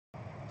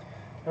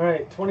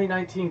Alright,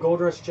 2019 Gold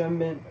Rush Gem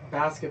Mint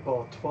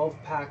Basketball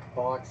 12-pack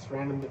box,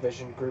 random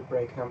division, group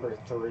break number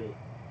 3.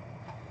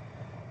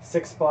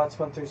 6 spots,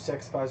 1 through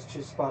 6. Buys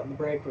choose a spot in the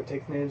break. We'll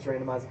take names,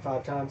 randomize them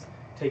 5 times.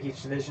 Take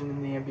each division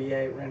in the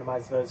NBA,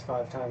 randomize those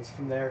 5 times.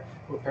 From there,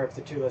 we'll pair up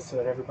the 2 lists so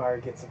that every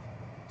buyer gets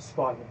a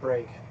spot in the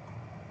break.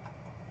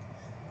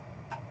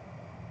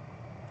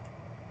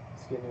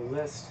 Let's get a new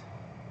list.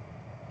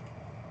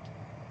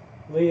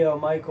 Leo,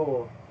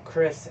 Michael,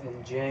 Chris,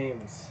 and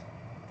James.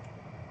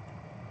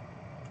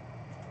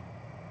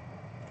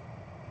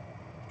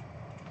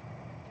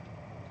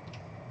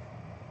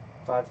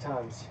 Five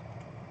times.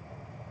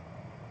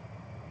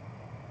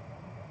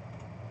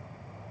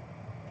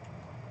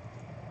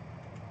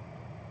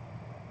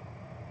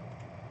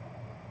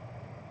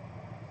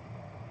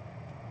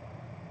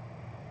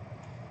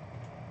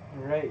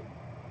 Alright,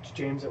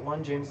 James at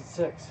 1, James at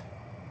 6.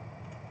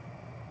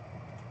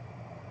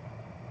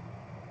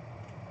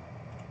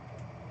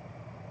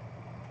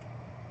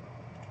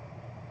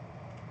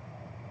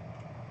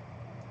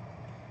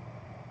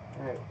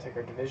 Alright, we'll take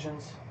our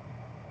divisions.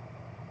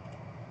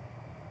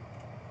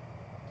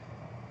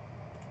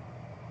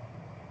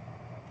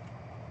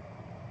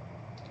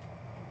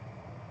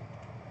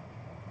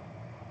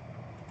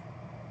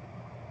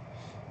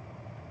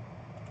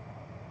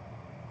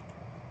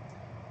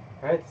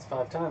 Alright, that's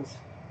 5 times.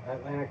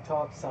 Atlantic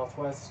top,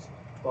 Southwest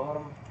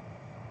bottom.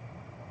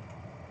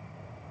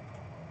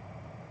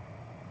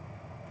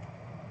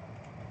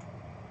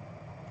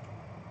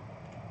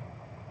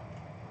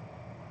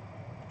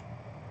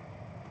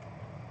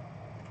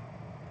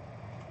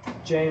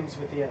 James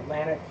with the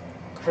Atlantic,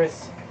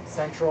 Chris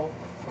Central,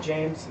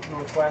 James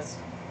Northwest,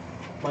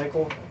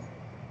 Michael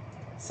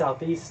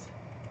Southeast,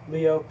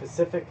 Leo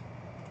Pacific,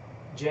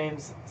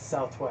 James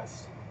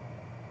Southwest.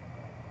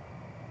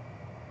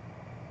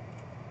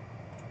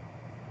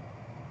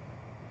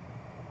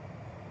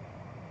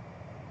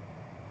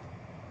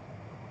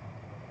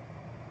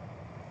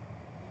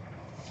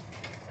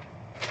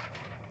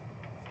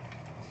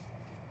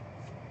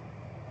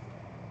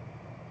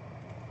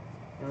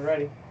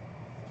 Alrighty.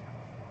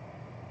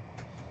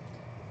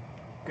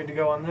 Good to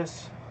go on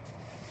this.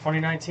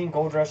 2019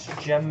 Gold Rush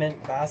Gem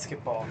Mint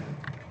Basketball.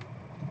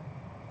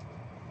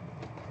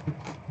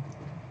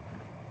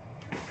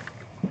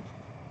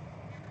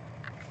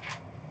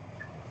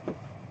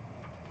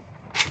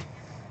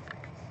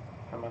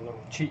 Have my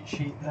little cheat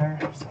sheet there.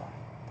 So.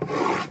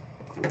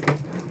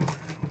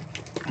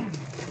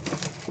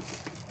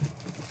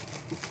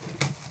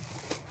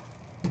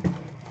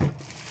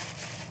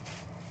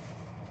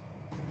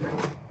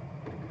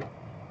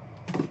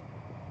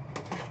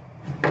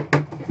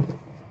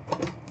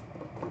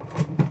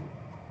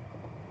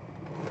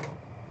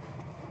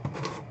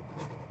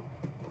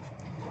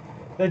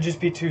 That'd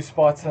just be 2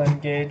 spots on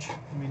gauge.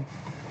 I mean,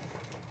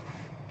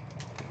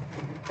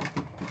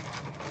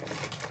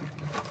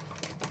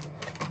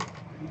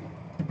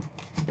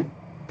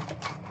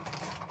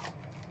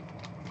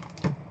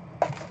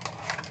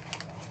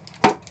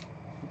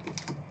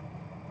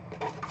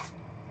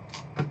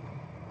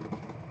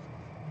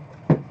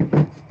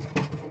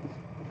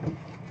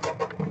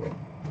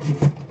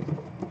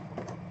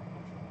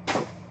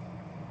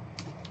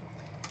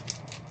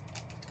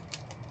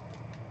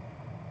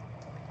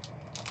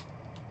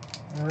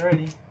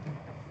 alrighty.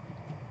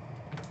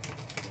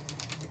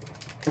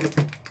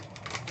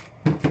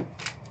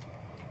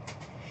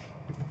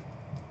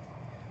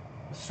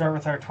 We'll start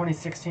with our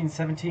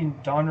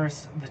 2016-17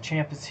 Donruss. The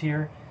champ is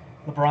here.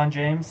 LeBron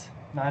James,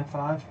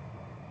 9.5.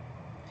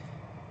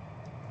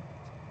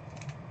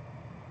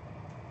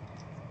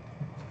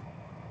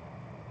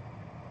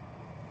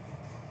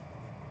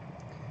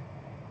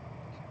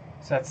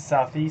 So that's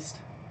Southeast.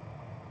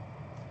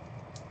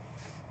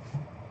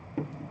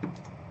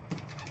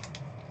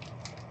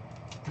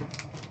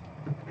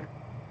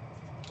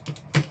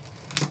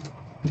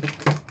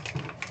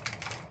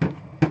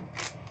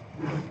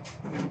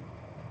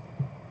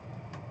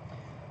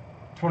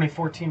 Twenty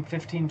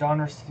 2014-15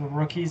 Donruss, the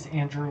rookies,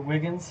 Andrew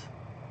Wiggins.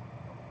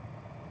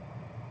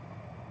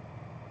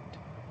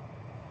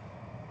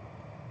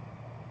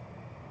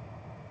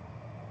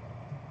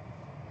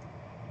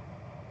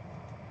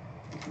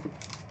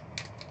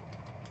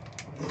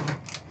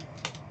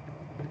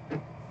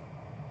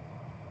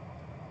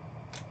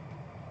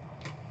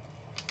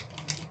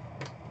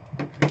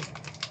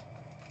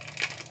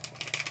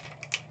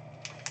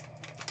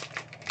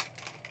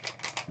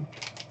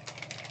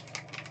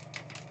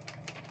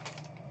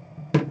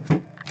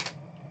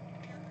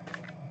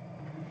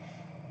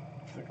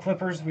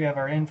 Clippers, we have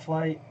our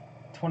in-flight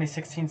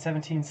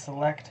 2016-17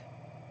 Select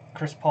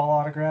Chris Paul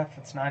autograph.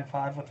 It's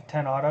 9.5 with a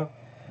 10 auto.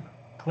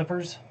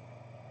 Clippers.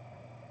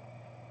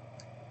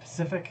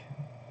 Pacific.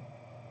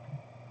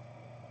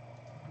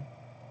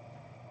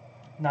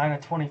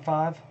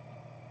 9/25.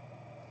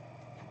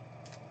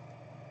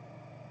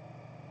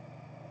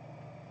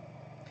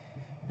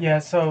 Yeah,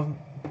 so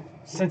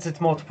since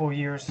it's multiple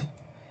years,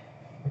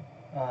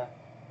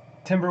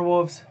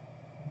 Timberwolves,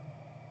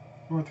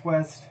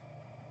 Northwest.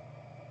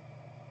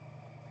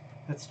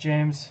 That's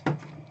James.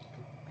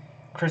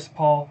 Chris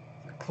Paul,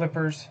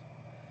 Clippers.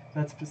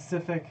 That's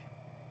Pacific.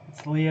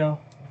 It's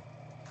Leo.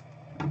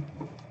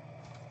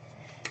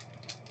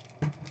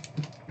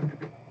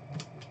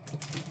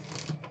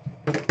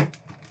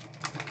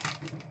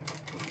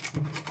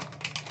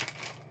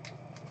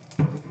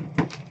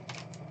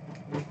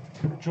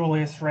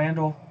 Julius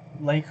Randle,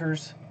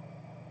 Lakers.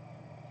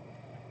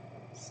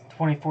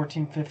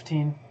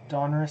 2014-15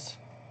 Donruss.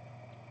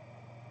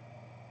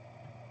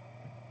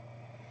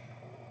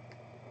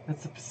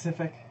 That's the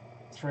Pacific.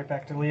 It's right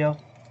back to Leo.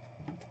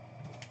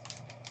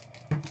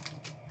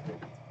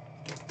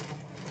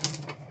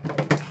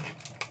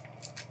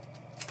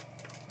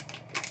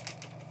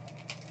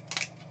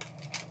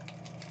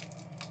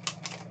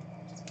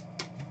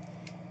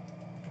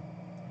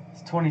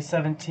 It's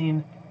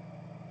 2017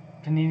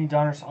 Panini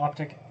Donruss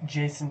Optic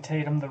Jason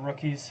Tatum, the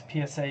Rookies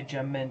PSA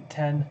Gem Mint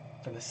 10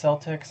 for the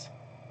Celtics.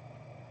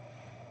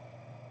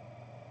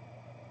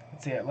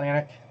 It's the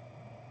Atlantic.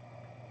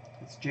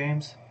 It's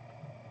James.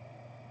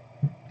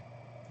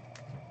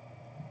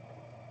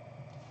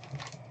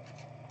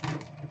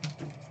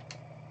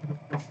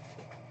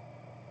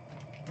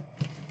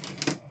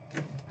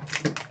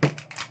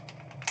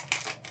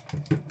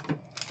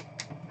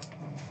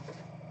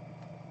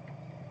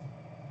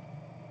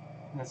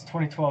 And that's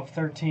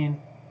 2012-13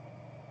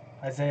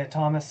 Isaiah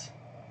Thomas,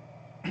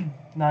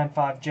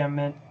 9.5 Gem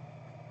Mint,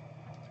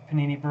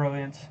 Panini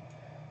Brilliance.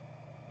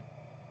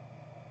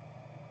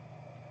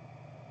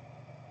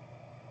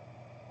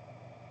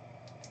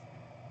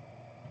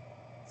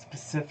 It's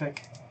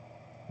Pacific.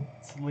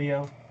 It's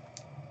Leo.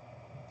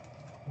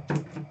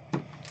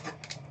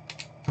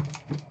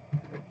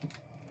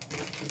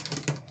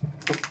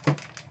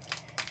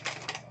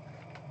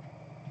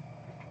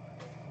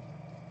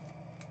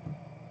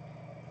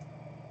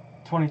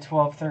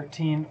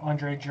 (2012-13)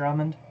 Andre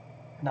Drummond,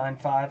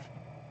 9.5.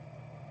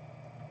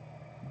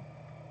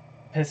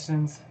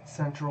 Pistons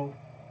Central,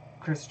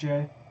 Chris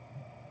J.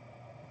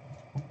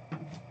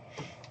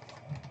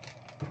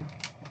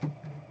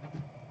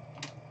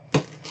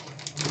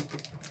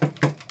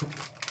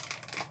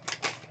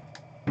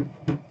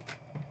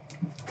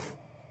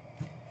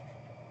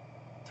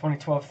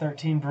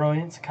 (2012-13)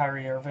 Brilliance,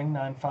 Kyrie Irving,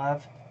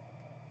 9.5.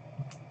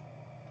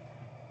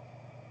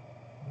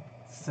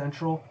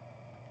 Central,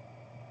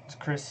 it's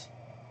Chris.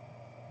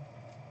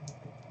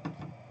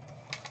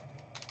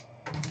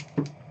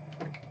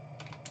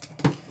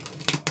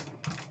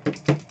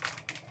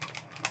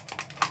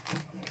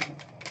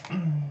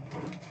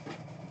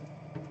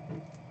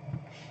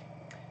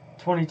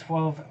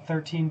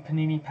 (2012-13)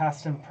 Panini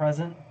Past and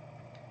Present,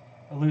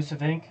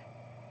 Elusive Ink,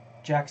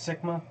 Jack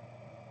Sikma.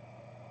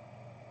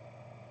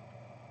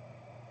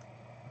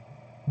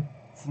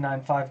 It's a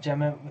 9.5 Gem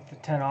Mint with the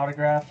 10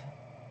 autograph.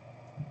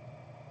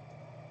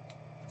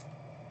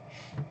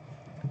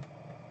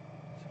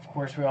 Of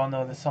course, we all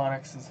know the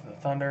Sonics is the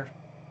Thunder.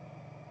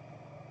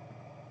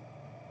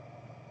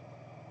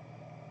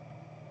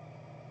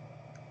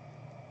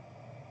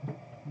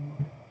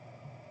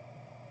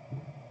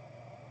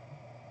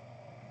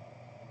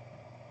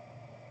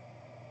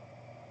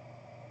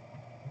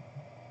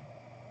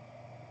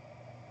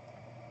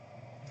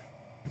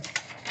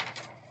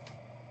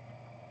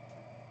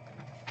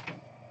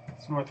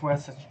 It's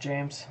Northwest, that's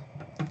James.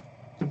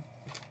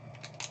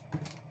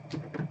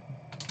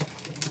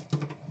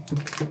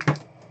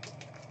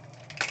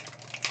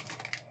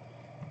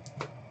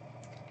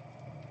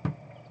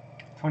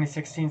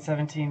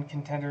 (2016-17)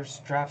 Contenders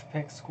Draft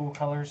Pick School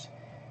Colors,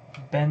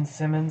 Ben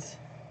Simmons.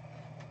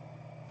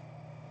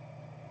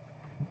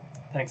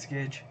 Thanks,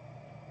 Gage.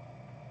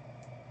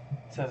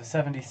 So the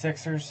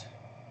 76ers,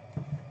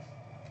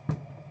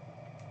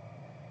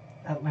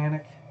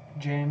 Atlantic,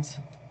 James.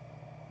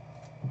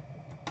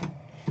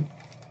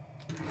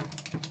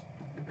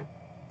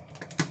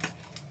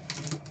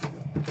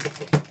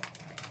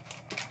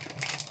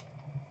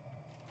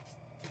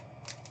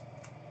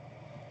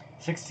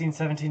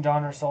 (16-17)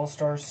 Donruss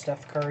All-Stars,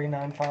 Steph Curry,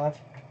 9.5.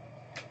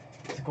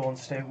 It's Golden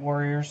State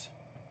Warriors.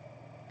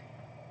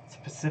 It's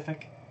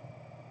Pacific,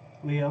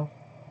 Leo.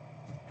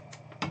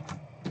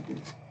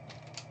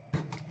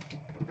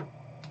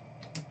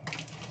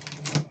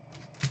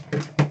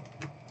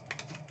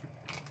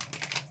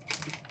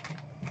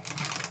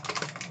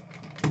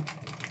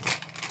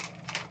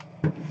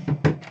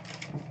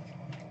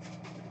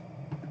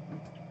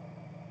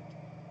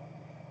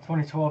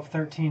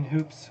 (2012-13)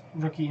 Hoops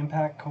Rookie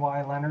Impact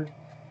Kawhi Leonard,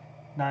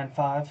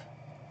 9.5.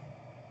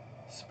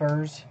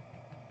 Spurs.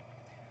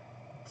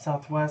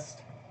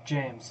 Southwest,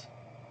 James.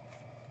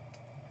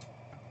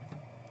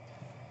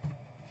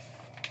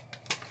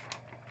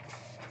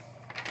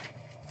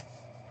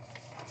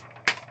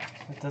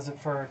 That does it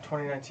for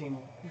 2019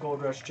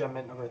 Gold Rush Gem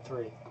Mint number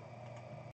 3.